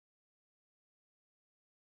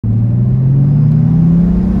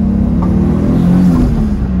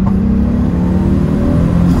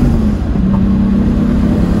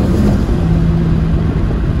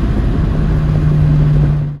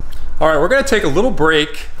gonna take a little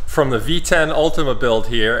break from the V10 Ultima build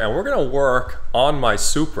here, and we're gonna work on my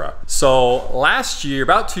Supra. So last year,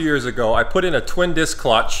 about 2 years ago, I put in a twin disc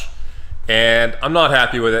clutch, and I'm not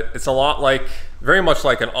happy with it. It's a lot like, very much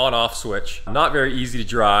like an on-off switch. Not very easy to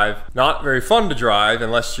drive, not very fun to drive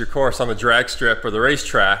unless you're, of course, on the drag strip or the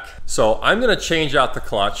racetrack. So I'm gonna change out the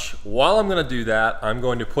clutch. While I'm gonna do that, I'm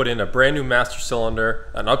going to put in a brand new master cylinder,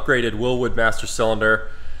 an upgraded Wilwood master cylinder,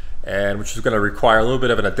 and which is gonna require a little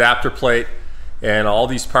bit of an adapter plate, and all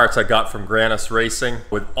these parts I got from Grannis Racing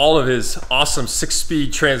with all of his awesome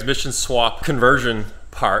 6-speed transmission swap conversion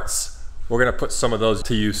parts. We're gonna put some of those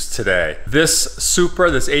to use today. This Supra,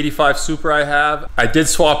 this 85 Supra I did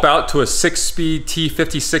swap out to a 6-speed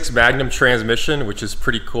T56 Magnum transmission, which is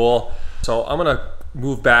pretty cool. So I'm gonna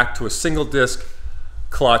move back to a single disc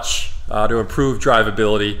clutch to improve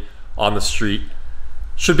drivability on the street.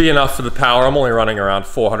 Should be enough for the power. I'm only running around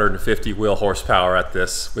 450 wheel horsepower at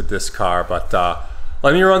this with this car, but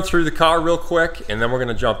let me run through the car real quick, and then we're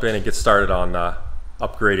gonna jump in and get started on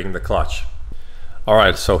upgrading the clutch. All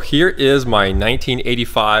right, so here is my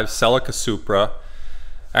 1985 Celica Supra.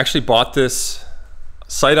 I actually bought this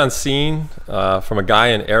sight unseen from a guy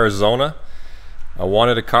in Arizona. I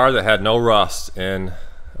wanted a car that had no rust, and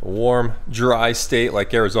a warm, dry state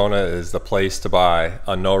like Arizona is the place to buy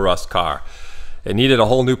a no rust car. It needed a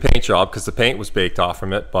whole new paint job because the paint was baked off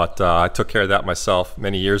from it, but I took care of that myself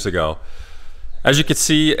many years ago. As you can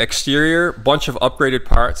see, exterior, bunch of upgraded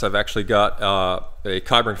parts. I've actually got a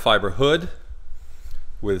carbon fiber hood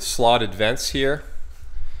with slotted vents here.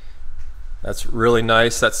 That's really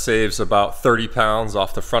nice. That saves about 30 pounds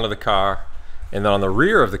off the front of the car. And then on the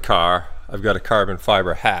rear of the car, I've got a carbon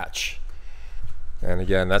fiber hatch. And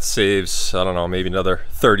again, that saves, I don't know, maybe another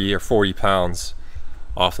 30 or 40 pounds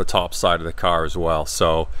off the top side of the car as well.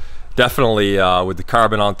 So definitely with the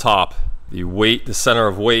carbon on top, the weight, the center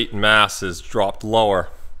of weight and mass is dropped lower.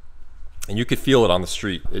 And you could feel it on the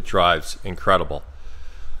street. It drives incredible.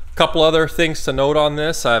 Couple other things to note on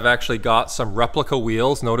this. I've actually got some replica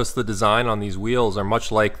wheels. Notice the design on these wheels are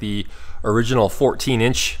much like the original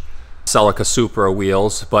 14-inch Celica Supra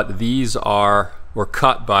wheels, but these were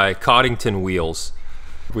cut by Coddington wheels.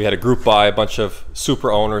 We had a group buy, a bunch of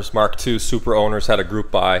Supra owners, Mark II Supra owners had a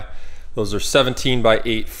group buy. Those are 17 by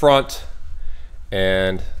 8 front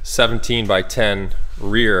and 17 by 10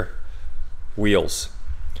 rear wheels.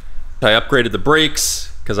 I upgraded the brakes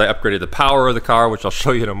because I upgraded the power of the car, which I'll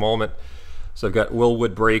show you in a moment. So I've got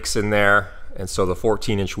Wilwood brakes in there, and so the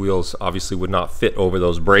 14-inch wheels obviously would not fit over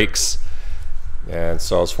those brakes. And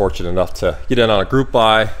so I was fortunate enough to get in on a group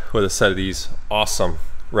buy with a set of these awesome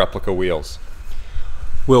replica wheels.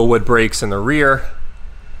 Wilwood brakes in the rear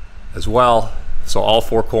as well. So all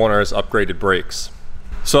 4 corners, upgraded brakes.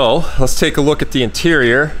 So let's take a look at the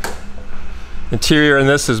interior. Interior in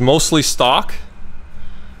this is mostly stock.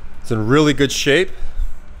 It's in really good shape.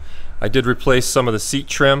 I did replace some of the seat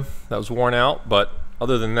trim that was worn out, but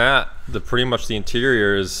other than that, pretty much the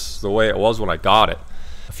interior is the way it was when I got it.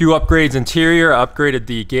 A few upgrades interior. I upgraded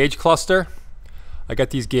the gauge cluster. I got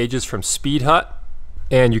these gauges from Speed Hut,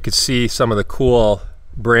 and you can see some of the cool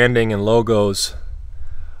branding and logos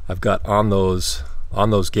I've got on those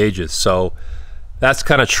gauges. So that's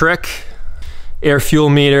kind of trick. Air fuel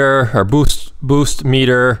meter, or boost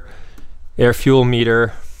meter, air fuel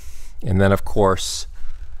meter, and then of course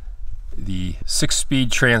the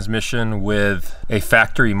 6-speed transmission with a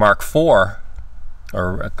factory Mark IV,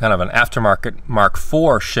 or kind of an aftermarket Mark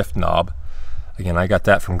IV shift knob. Again, I got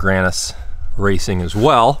that from Grannis Racing as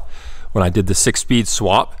well when I did the 6-speed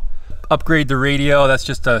swap. Upgrade the radio. That's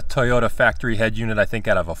just a Toyota factory head unit, I think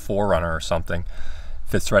out of a 4Runner or something.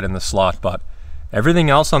 Fits right in the slot, but everything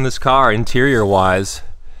else on this car interior wise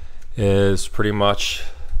is pretty much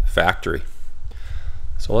factory.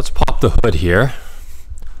 So let's pop the hood here.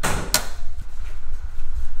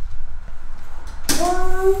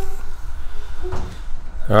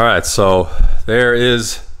 All right, so there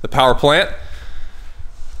is the power plant.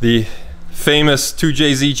 The famous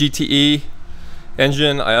 2JZ GTE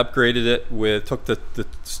engine, I upgraded it with, took the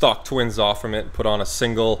stock twins off from it, put on a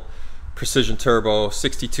single precision turbo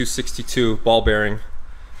 6262 ball bearing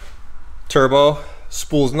turbo.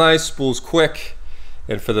 Spool's nice, spool's quick,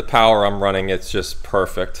 and for the power I'm running, it's just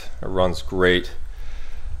perfect. It runs great.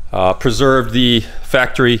 Preserved the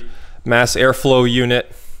factory mass airflow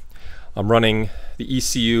unit. I'm running the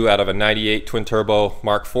ECU out of a 98 twin turbo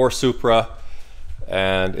Mark IV Supra,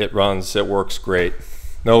 and it works great.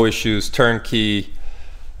 No issues, turnkey.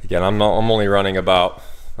 Again, I'm only running about,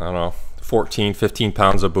 I don't know, 14, 15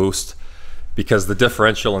 pounds of boost because the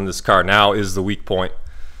differential in this car now is the weak point.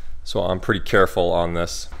 So I'm pretty careful on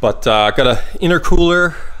this. But I got an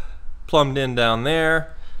intercooler plumbed in down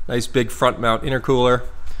there. Nice big front mount intercooler.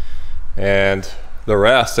 And the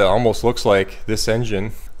rest, it almost looks like this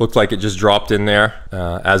engine looked like it just dropped in there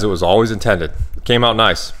as it was always intended. It came out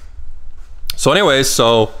nice. So anyways,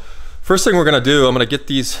 so first thing we're gonna do, I'm gonna get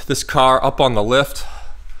this car up on the lift.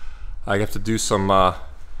 I have to do some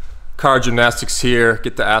car gymnastics here,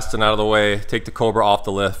 get the Aston out of the way, take the Cobra off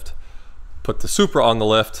the lift, put the Supra on the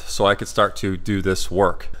lift so I could start to do this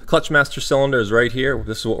work. Clutch master cylinder is right here.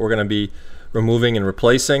 This is what we're gonna be removing and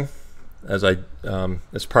replacing as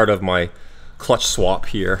part of my clutch swap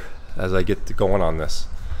here as I get going on this.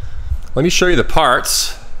 Let me show you the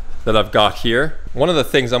parts that I've got here. One of the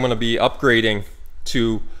things I'm gonna be upgrading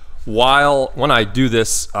to when I do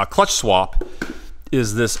this clutch swap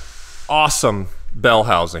is this awesome bell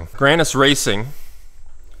housing. Grannis Racing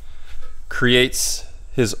creates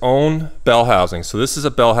his own bell housing. So this is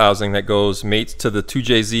a bell housing that mates to the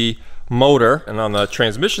 2JZ motor, and on the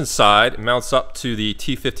transmission side, it mounts up to the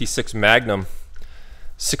T56 Magnum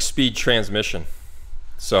 6-speed transmission.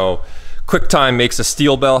 So QuickTime makes a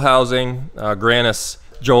steel bell housing.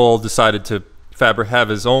 Joel decided to have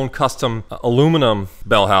his own custom aluminum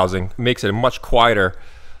bell housing. Makes it a much quieter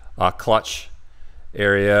clutch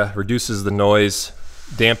area, reduces the noise,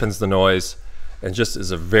 dampens the noise, and just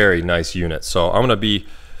is a very nice unit. So I'm going to be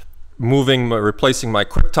replacing my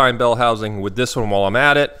QuickTime bell housing with this one while I'm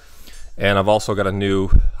at it. And I've also got a new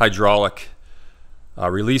hydraulic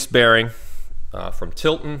release bearing from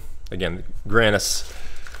Tilton. Again, Grannis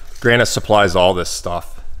supplies all this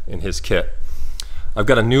stuff in his kit. I've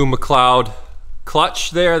got a new McLeod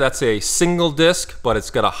clutch there. That's a single disc, but it's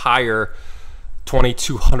got a higher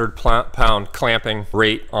 2,200 pound clamping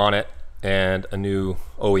rate on it, and a new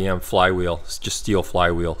OEM flywheel, it's just steel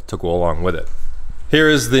flywheel to go along with it. Here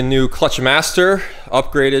is the new clutch master,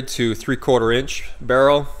 upgraded to 3/4 inch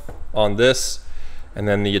barrel on this, and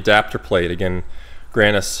then the adapter plate. Again,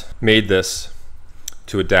 Grannis made this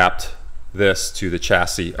to adapt this to the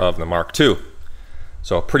chassis of the Mark II.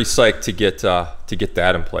 So pretty psyched to get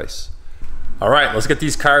that in place. All right, let's get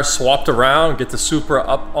these cars swapped around, get the Supra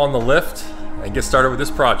up on the lift, and get started with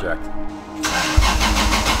this project.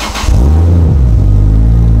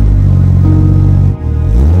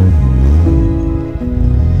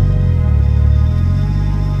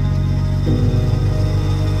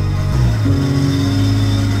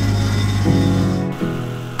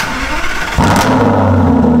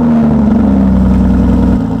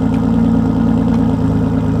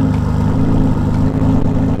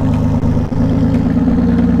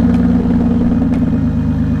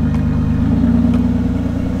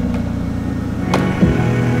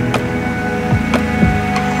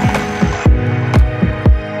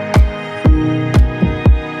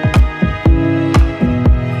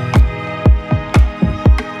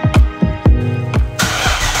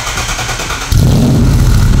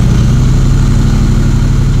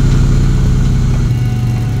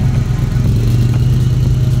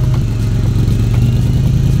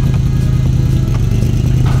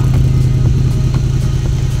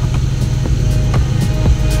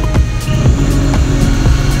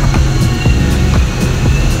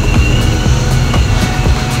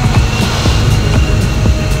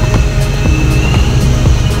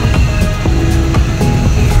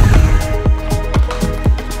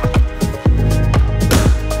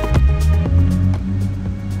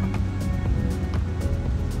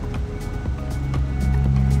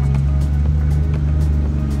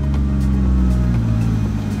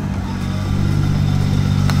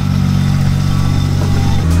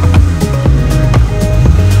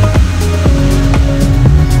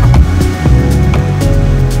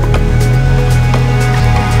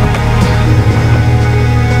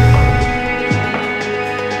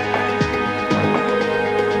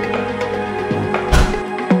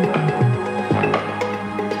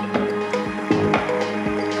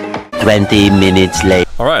 Minutes later.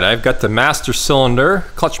 All right, I've got the master cylinder,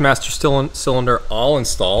 clutch master cylinder all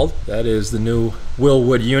installed. That is the new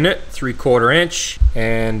Willwood unit, 3/4 inch,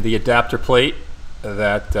 and the adapter plate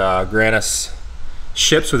that Grannis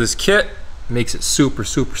ships with his kit. Makes it super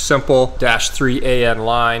simple. -3 AN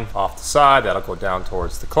line off the side, that'll go down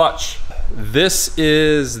towards the clutch. This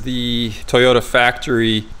is the Toyota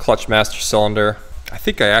factory clutch master cylinder. I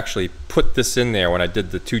think I actually put this in there when I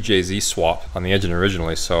did the 2JZ swap on the engine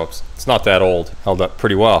originally, so it's not that old. Held up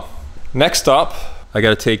pretty well. Next up, I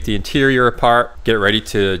gotta take the interior apart, get ready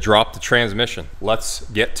to drop the transmission. Let's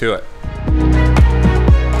get to it.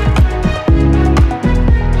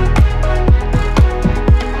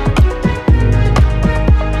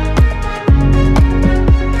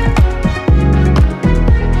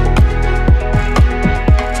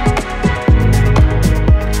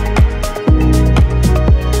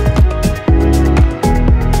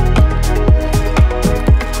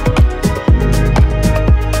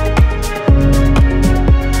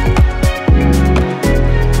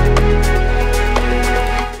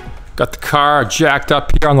 car jacked up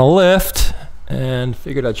here on the lift and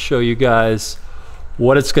figured I'd show you guys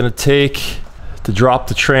what it's going to take to drop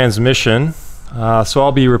the transmission. So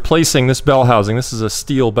I'll be replacing this bell housing. This is a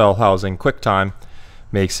steel bell housing. QuickTime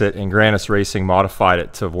makes it, and Granis Racing modified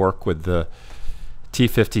it to work with the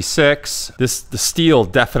T56. The steel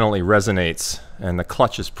definitely resonates, and the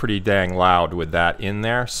clutch is pretty dang loud with that in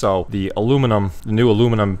there. So the new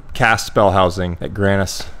aluminum cast bell housing that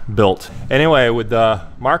Granis built. Anyway, with the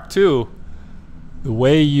Mark II, the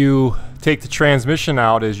way you take the transmission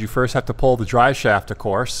out is you first have to pull the drive shaft, of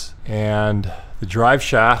course, and the drive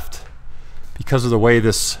shaft, because of the way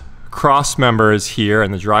this cross member is here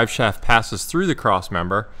and the drive shaft passes through the cross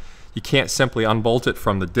member, you can't simply unbolt it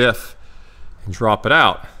from the diff and drop it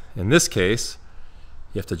out. In this case,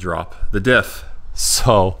 you have to drop the diff.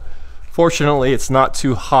 So fortunately, it's not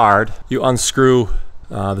too hard. You unscrew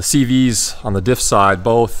the CVs on the diff side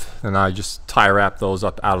both, and I just tie wrap those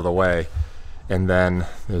up out of the way. And then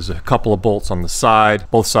there's a couple of bolts on the side,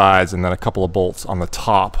 both sides, and then a couple of bolts on the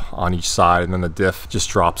top on each side, and then the diff just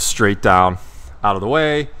drops straight down out of the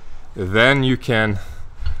way. Then you can,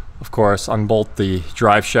 of course, unbolt the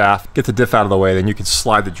drive shaft, get the diff out of the way, then you can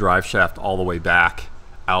slide the drive shaft all the way back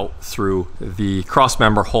out through the cross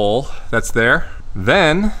member hole that's there.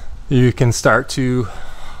 Then you can start to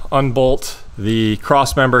unbolt the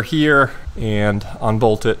cross member here and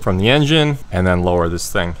unbolt it from the engine, and then lower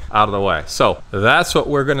this thing out of the way. So that's what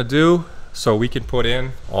we're gonna do so we can put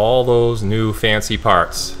in all those new fancy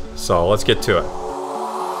parts. So let's get to it.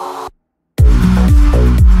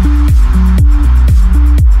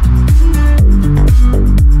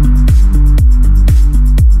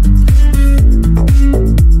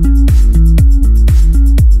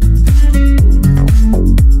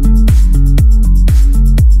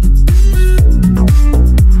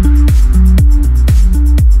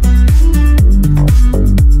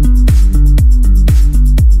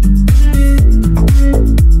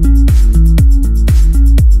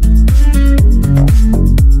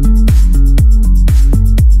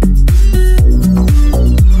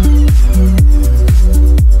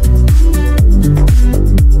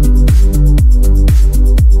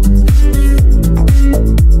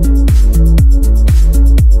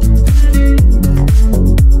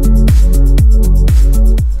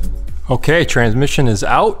 Okay, transmission is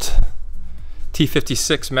out.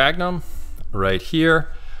 T56 Magnum right here.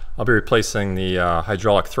 I'll be replacing the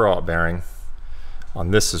hydraulic throwout bearing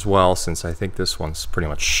on this as well, since I think this one's pretty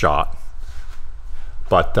much shot.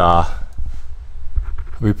 But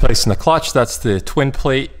replacing the clutch. That's the twin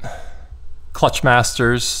plate Clutch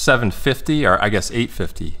Masters 750, or I guess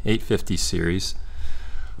 850 series.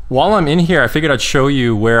 While I'm in here, I figured I'd show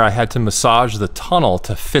you where I had to massage the tunnel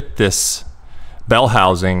to fit this bell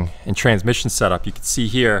housing and transmission setup. You can see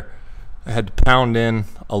here I had to pound in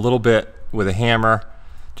a little bit with a hammer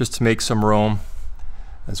just to make some room,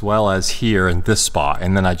 as well as here in this spot,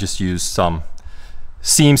 and then I just used some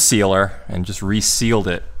seam sealer and just resealed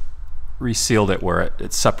it where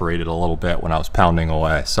it separated a little bit when I was pounding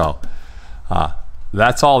away. So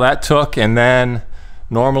that's all that took. And then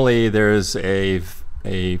normally there's a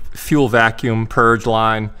fuel vacuum purge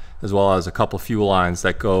line, as well as a couple fuel lines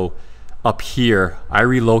that go up here. I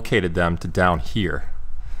relocated them to down here.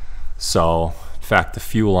 So in fact, the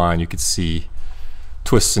fuel line, you could see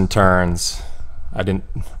twists and turns. I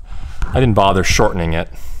didn't bother shortening it,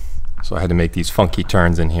 so I had to make these funky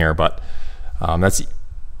turns in here. But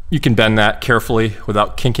you can bend that carefully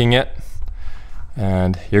without kinking it,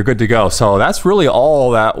 and you're good to go. So that's really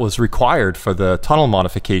all that was required for the tunnel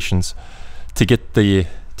modifications to get the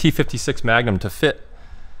T56 Magnum to fit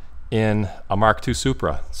in a Mark II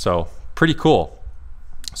Supra. So pretty cool.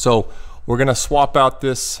 So we're gonna swap out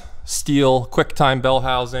this steel QuickTime bell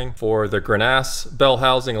housing for the Granis bell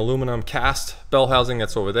housing, aluminum cast bell housing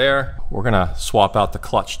that's over there. We're gonna swap out the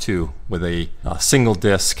clutch too with a single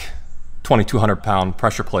disc 2,200 pound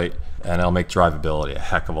pressure plate, and it'll make drivability a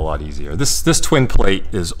heck of a lot easier. This twin plate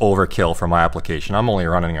is overkill for my application. I'm only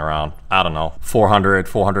running around, I don't know,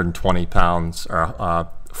 420 pounds or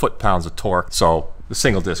foot-pounds of torque. So the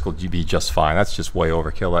single disc will be just fine. That's just way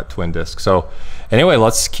overkill, that twin disc. So anyway,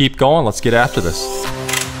 let's keep going. Let's get after this.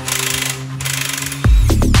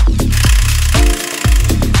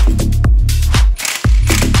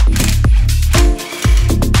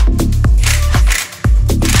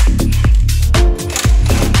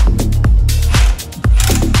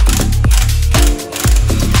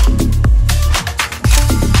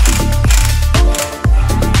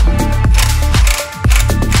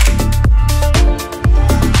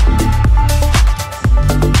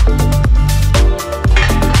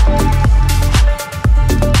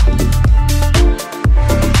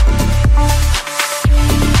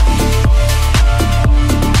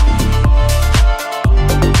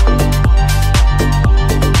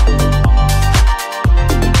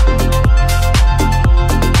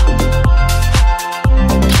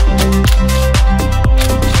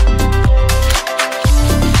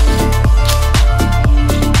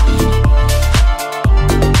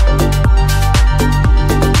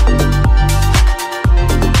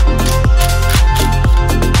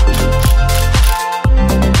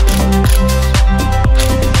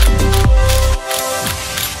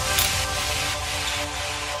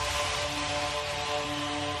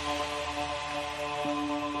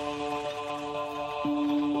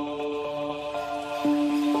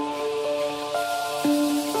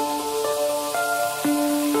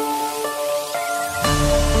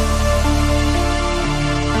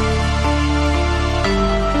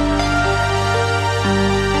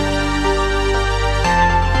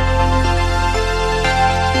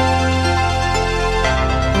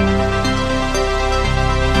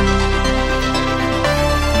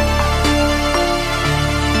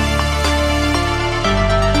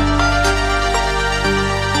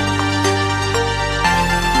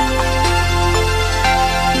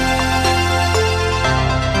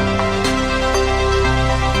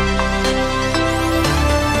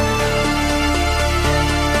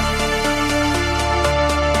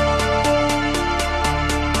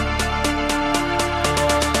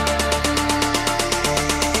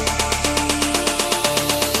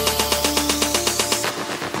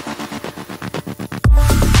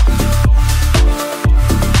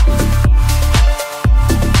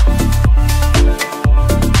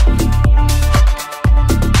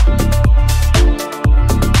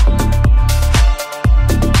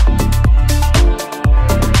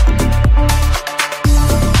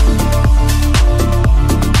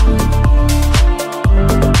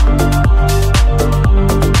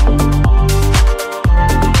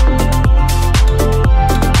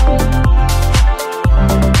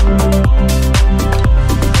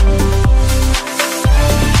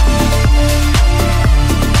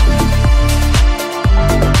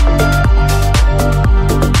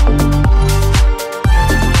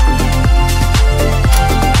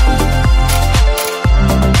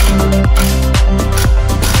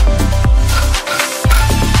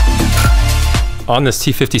 On this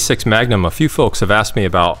T56 Magnum, a few folks have asked me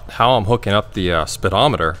about how I'm hooking up the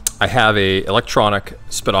speedometer. I have a electronic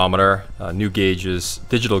speedometer, new gauges,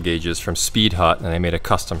 digital gauges from Speed Hut, and I made a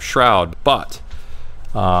custom shroud. But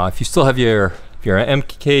if you still have if you're an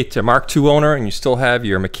MK2 Mark II owner and you still have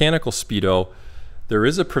your mechanical speedo, there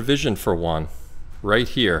is a provision for one right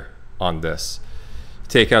here on this. You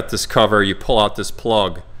take out this cover, you pull out this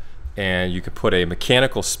plug, and you could put a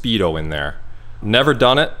mechanical speedo in there. Never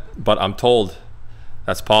done it, but I'm told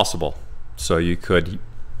that's possible. So you could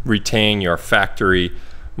retain your factory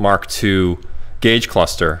Mark II gauge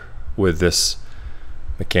cluster with this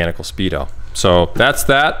mechanical speedo. So that's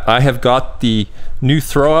that. I have got the new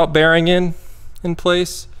throwout bearing in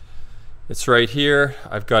place. It's right here.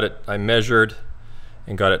 I've got it, I measured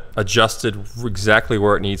and got it adjusted exactly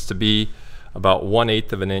where it needs to be, about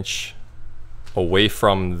 1/8 of an inch away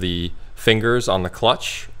from the fingers on the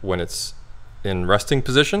clutch when it's in resting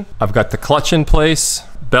position. I've got the clutch in place,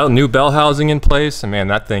 new bell housing in place, and man,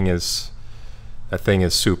 that thing is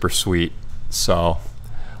super sweet. So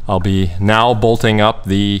I'll be now bolting up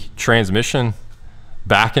the transmission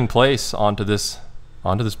back in place onto this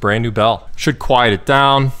brand new bell. Should quiet it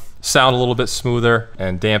down, sound a little bit smoother,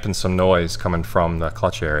 and dampen some noise coming from the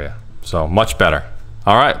clutch area. So much better.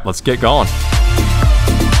 All right, let's get going.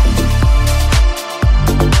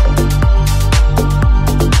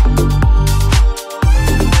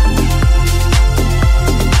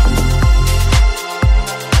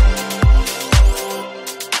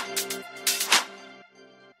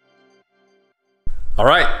 All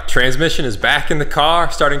right, transmission is back in the car,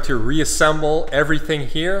 starting to reassemble everything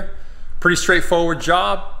here. Pretty straightforward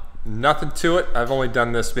job, nothing to it. I've only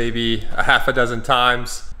done this maybe a half a dozen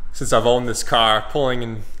times since I've owned this car,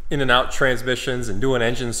 pulling in and out transmissions and doing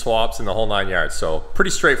engine swaps and the whole 9 yards. So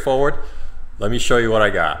pretty straightforward. Let me show you what I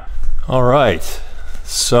got. All right,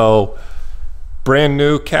 so brand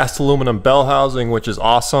new cast aluminum bell housing, which is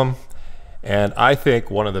awesome. And I think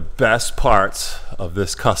one of the best parts of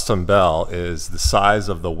this custom bell is the size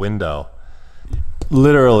of the window.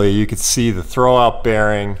 Literally, you can see the throwout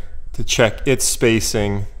bearing to check its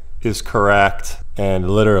spacing is correct. And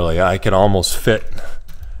literally, I can almost fit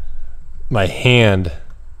my hand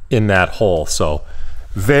in that hole. So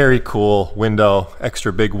very cool window,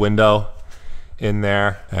 extra big window in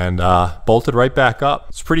there, and bolted right back up.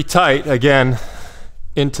 It's pretty tight, again,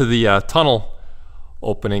 into the tunnel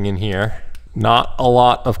opening in here. Not a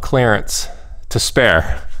lot of clearance to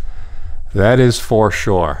spare. That is for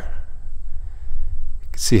sure. You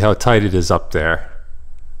can see how tight it is up there,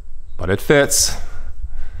 but it fits.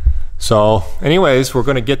 So anyways, we're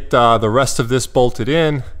going to get the rest of this bolted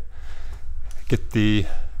in, get the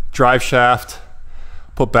drive shaft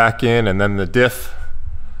put back in, and then the diff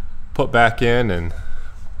put back in, and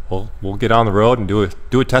we'll get on the road and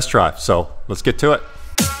do a test drive. So let's get to it.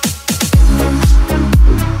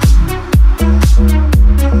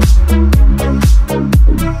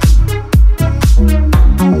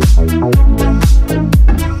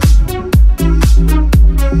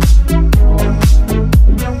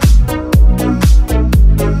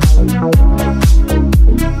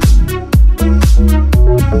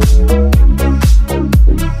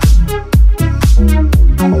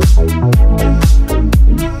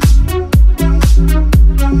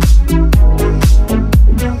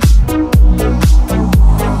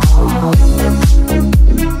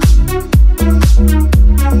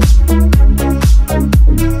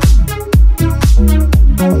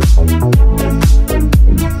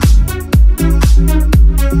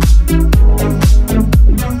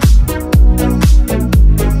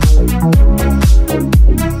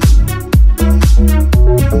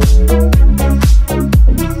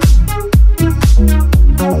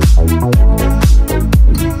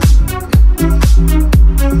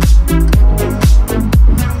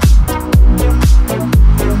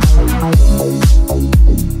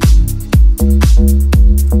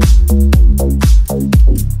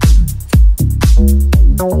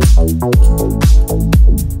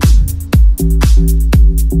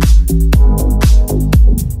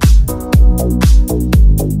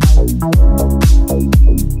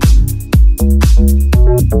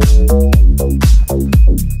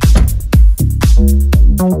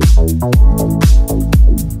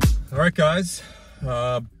 Alright guys,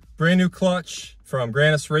 brand new clutch from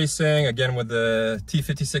Grannis Racing, again with the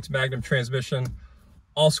T56 Magnum transmission,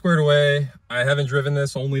 all squared away. I haven't driven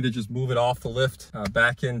this, only to just move it off the lift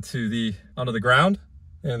back onto the ground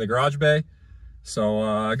in the garage bay. So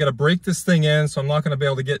I got to break this thing in, so I'm not going to be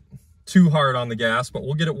able to get too hard on the gas, but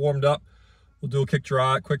we'll get it warmed up. We'll do a quick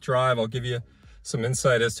drive. I'll give you some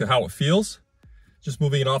insight as to how it feels. Just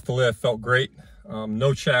moving it off the lift felt great.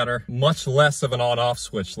 no chatter, much less of an on-off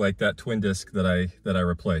switch like that twin disc that I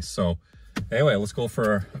replaced. So anyway, let's go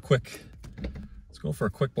for a quick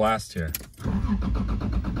blast here.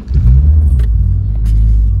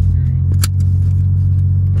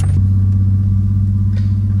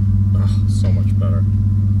 Oh, so much better.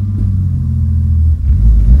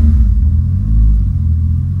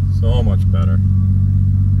 So much better.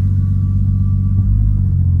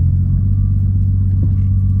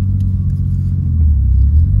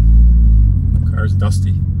 Car's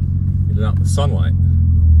dusty. Get it out in the sunlight.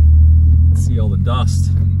 See all the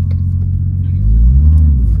dust.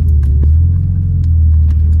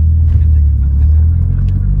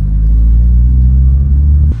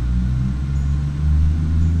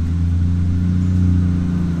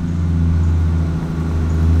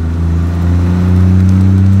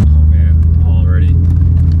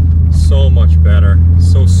 Better,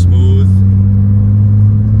 so smooth,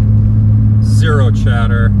 zero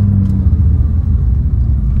chatter.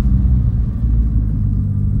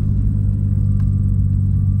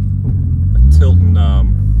 Tilton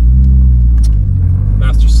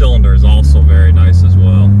master cylinder is also very nice as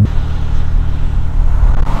well.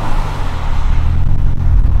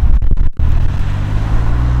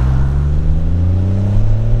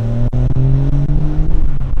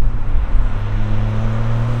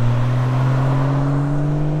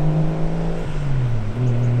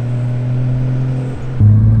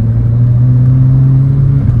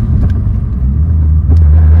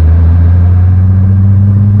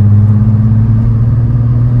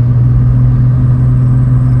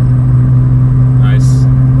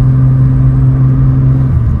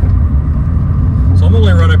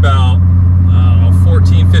 About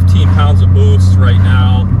 14-15 pounds of boost right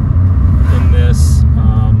now in this,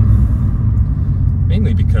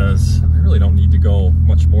 mainly because I really don't need to go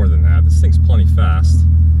much more than that. This thing's plenty fast,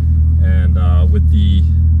 and with the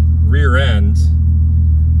rear end,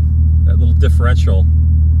 that little differential,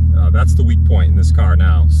 that's the weak point in this car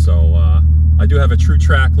now. So I do have a true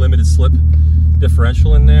track limited slip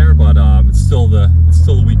differential in there, but it's still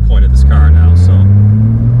the weak point of this car now. So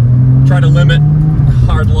try to limit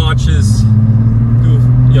hard launches, do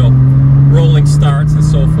rolling starts and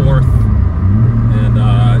so forth, and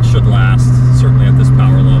it should last, certainly at this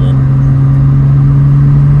power level.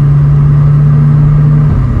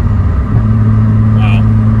 Wow,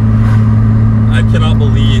 I cannot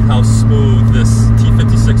believe how smooth this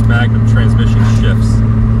T56 Magnum transmission shifts.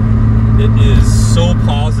 It is so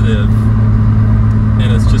positive,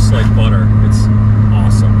 and it's just like butter. It's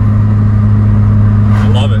awesome. I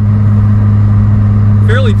love it.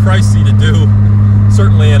 Fairly pricey to do,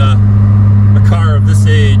 certainly in a car of this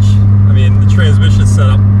age. I mean, the transmission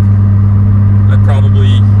setup, I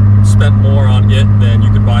probably spent more on it than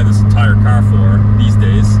you could buy this entire car for these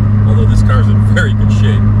days, although this car's in very good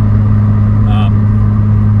shape.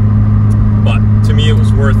 But to me it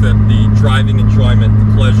was worth it. The driving enjoyment,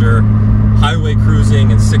 the pleasure, highway cruising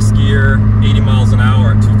in 6th gear, 80 miles an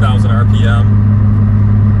hour at 2,000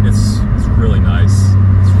 RPM. It's really nice.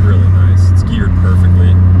 It's really nice. It's geared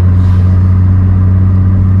perfectly.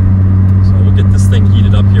 So we'll get this thing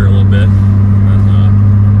heated up here a little bit and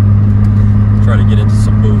try to get into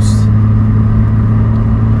some boost.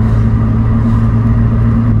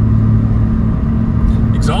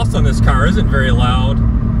 Exhaust on this car isn't very loud.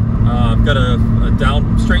 I've got a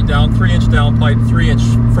straight down 3-inch downpipe, 3-inch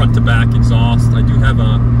front to back exhaust. I do have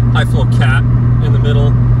a high flow cat in the middle,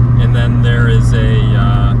 and then there is a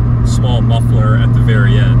small muffler at the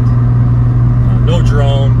very end. No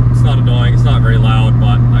drone. It's not annoying. It's not very loud,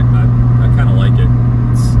 but I kind of like it.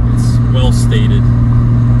 It's well stated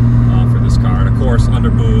for this car. And of course,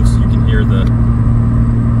 under boost, you can hear the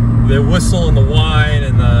whistle and the whine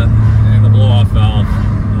and the blow-off valve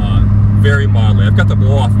very mildly. I've got the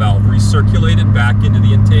blow-off valve recirculated back into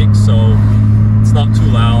the intake, so it's not too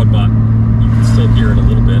loud, but you can still hear it a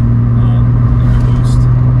little bit under boost,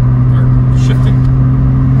 or shifting,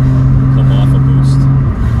 come off a boost.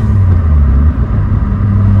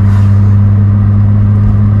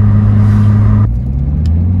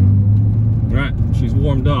 All right, she's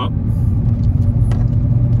warmed up.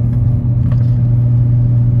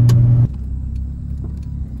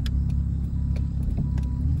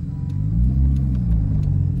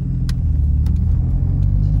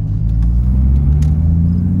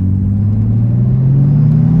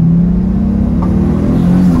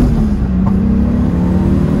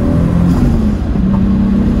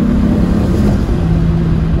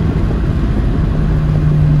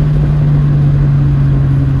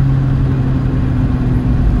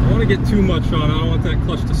 Get too much on it. I don't want that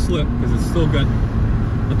clutch to slip because it's still got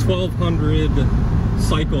a 1200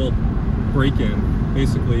 cycle break-in,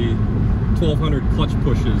 basically 1,200 clutch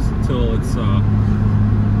pushes until it's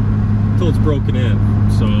broken in.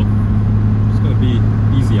 So it's going to be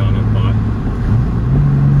easy on it, but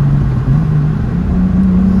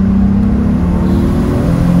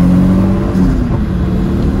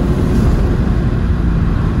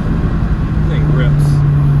thing rips.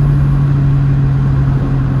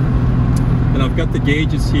 And I've got the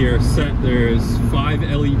gauges here set. There's 5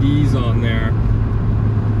 LEDs on there,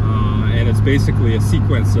 and it's basically a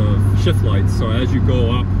sequence of shift lights. So as you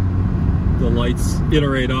go up, the lights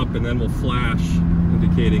iterate up and then will flash,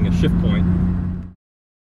 indicating a shift point.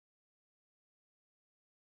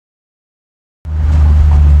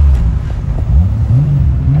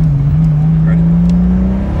 Ready?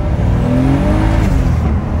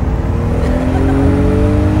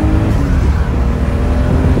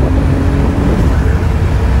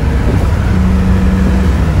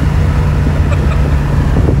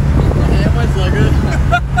 That was so good.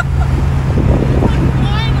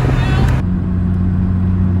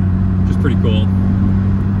 Pretty cool.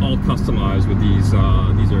 All customized with these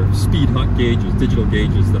are Speed Hut gauges, digital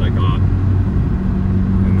gauges that I got,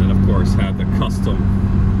 and then of course had the custom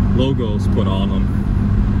logos put on them.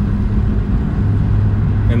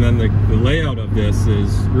 And then the layout of this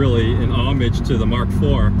is really an homage to the Mark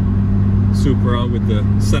IV Supra with the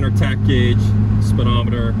center tack gauge,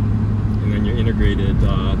 speedometer, and then your integrated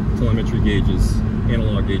telemetry gauges,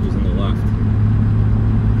 analog gauges on the left.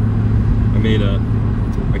 I made a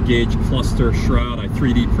gauge cluster shroud. I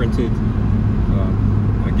 3D printed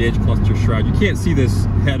a gauge cluster shroud. You can't see this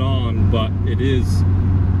head on, but it is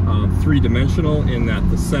three-dimensional in that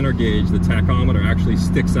the center gauge, the tachometer, actually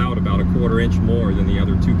sticks out about a 1/4 inch more than the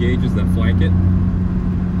other 2 gauges that flank it.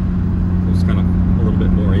 It's kind of a little bit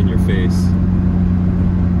more in your face,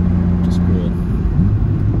 which is cool.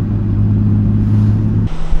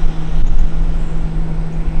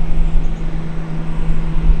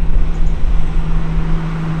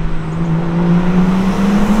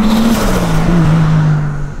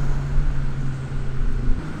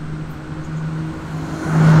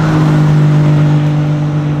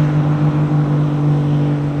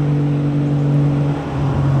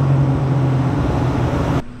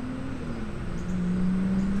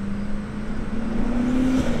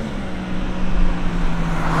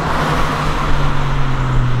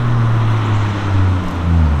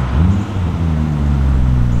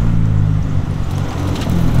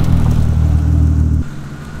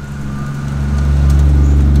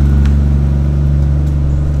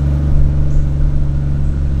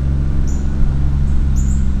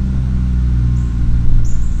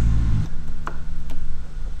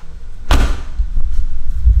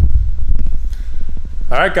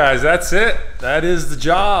 Alright guys, that's it. That is the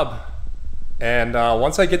job. And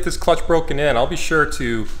once I get this clutch broken in, I'll be sure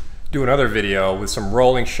to do another video with some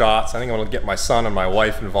rolling shots. I think I'm going to get my son and my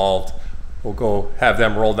wife involved. We'll go have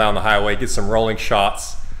them roll down the highway, get some rolling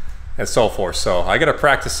shots and so forth. So I got to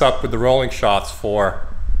practice up with the rolling shots for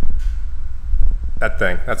that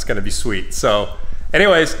thing. That's going to be sweet. So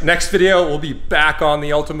anyways, next video we'll be back on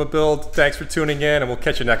the Ultima build. Thanks for tuning in, and we'll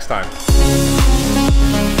catch you next time.